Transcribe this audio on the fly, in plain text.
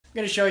I'm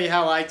going to show you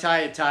how I tie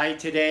a tie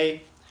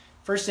today.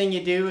 First thing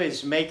you do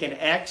is make an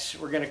X.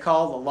 We're going to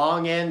call the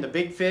long end the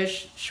big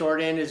fish,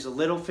 short end is the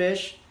little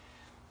fish.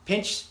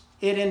 Pinch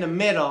it in the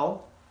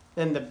middle,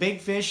 then the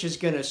big fish is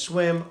going to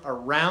swim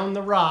around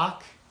the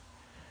rock.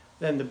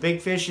 Then the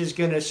big fish is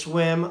going to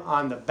swim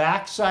on the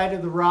back side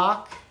of the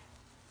rock,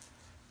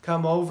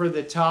 come over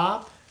the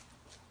top.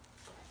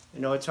 I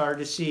know it's hard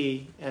to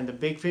see, and the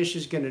big fish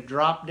is going to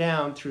drop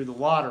down through the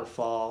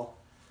waterfall.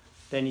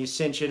 Then you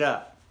cinch it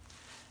up.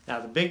 Now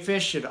the big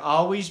fish should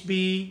always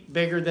be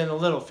bigger than the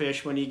little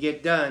fish when you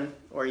get done,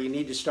 or you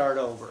need to start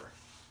over.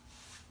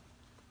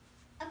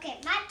 Okay,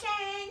 my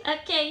turn.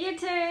 Okay, your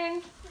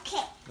turn.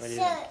 Okay,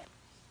 so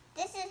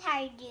this is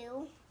how you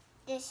do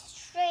this.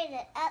 Straight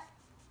it up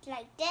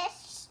like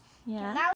this. Yeah. Now